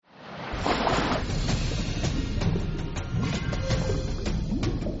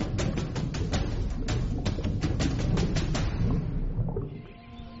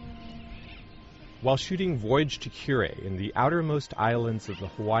While shooting Voyage to Kure in the outermost islands of the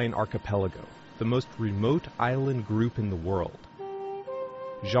Hawaiian archipelago, the most remote island group in the world,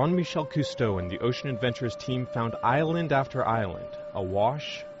 Jean-Michel Cousteau and the Ocean Adventures team found island after island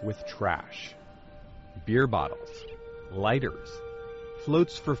awash with trash. Beer bottles, lighters,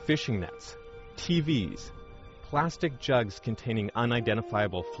 floats for fishing nets, TVs, plastic jugs containing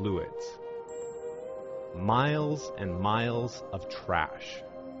unidentifiable fluids. Miles and miles of trash.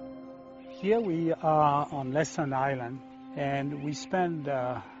 Here we are on Lesson Island, and we spend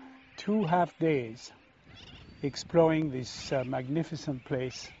 2.5 days exploring this magnificent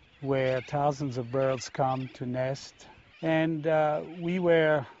place where thousands of birds come to nest. And we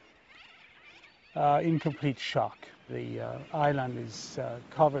were in complete shock. The island is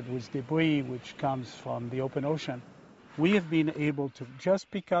covered with debris which comes from the open ocean. We have been able to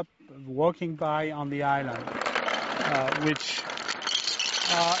just pick up, walking by on the island, which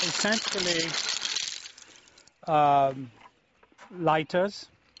are essentially lighters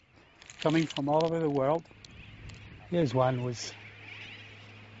coming from all over the world. Here's one with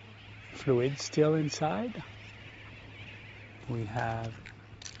fluid still inside. We have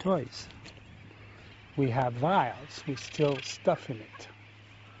toys. We have vials with still stuff in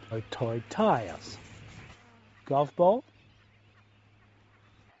it. Toy tires. Golf ball.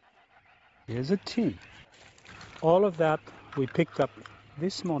 Here's a tea. All of that we picked up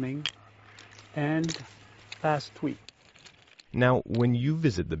this morning and last week. Now, when you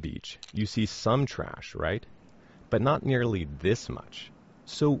visit the beach, you see some trash, right? But not nearly this much.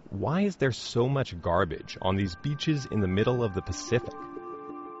 So why is there so much garbage on these beaches in the middle of the Pacific?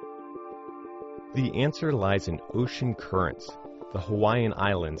 The answer lies in ocean currents. The Hawaiian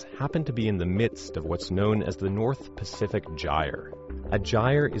Islands happen to be in the midst of what's known as the North Pacific Gyre. A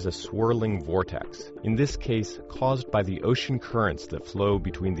gyre is a swirling vortex, in this case caused by the ocean currents that flow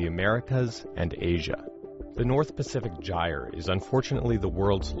between the Americas and Asia. The North Pacific Gyre is unfortunately the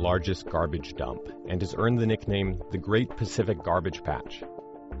world's largest garbage dump and has earned the nickname the Great Pacific Garbage Patch.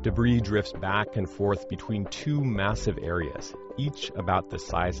 Debris drifts back and forth between two massive areas, each about the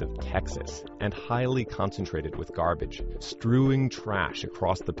size of Texas and highly concentrated with garbage, strewing trash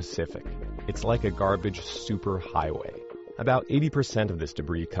across the Pacific. It's like a garbage superhighway. About 80% of this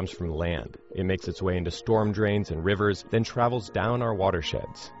debris comes from land. It makes its way into storm drains and rivers, then travels down our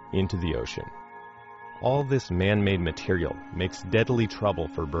watersheds into the ocean. All this man-made material makes deadly trouble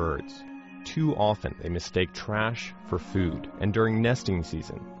for birds. Too often they mistake trash for food, and during nesting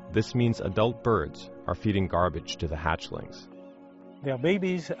season, this means adult birds are feeding garbage to the hatchlings. Their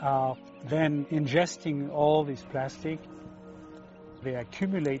babies are then ingesting all this plastic. They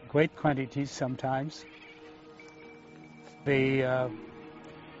accumulate great quantities sometimes. They,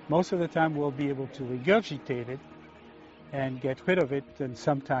 most of the time, will be able to regurgitate it and get rid of it, and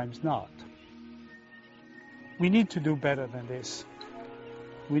sometimes not. We need to do better than this.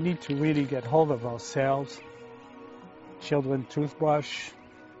 We need to really get hold of ourselves. Children toothbrush,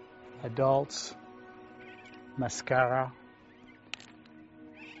 adults, mascara,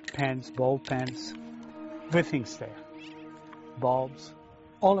 pens, ball pens, everything's there. Bulbs,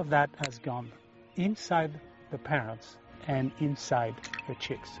 all of that has gone inside the parents and inside the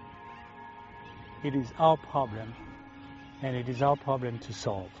chicks. It is our problem, and it is our problem to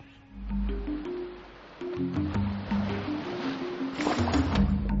solve.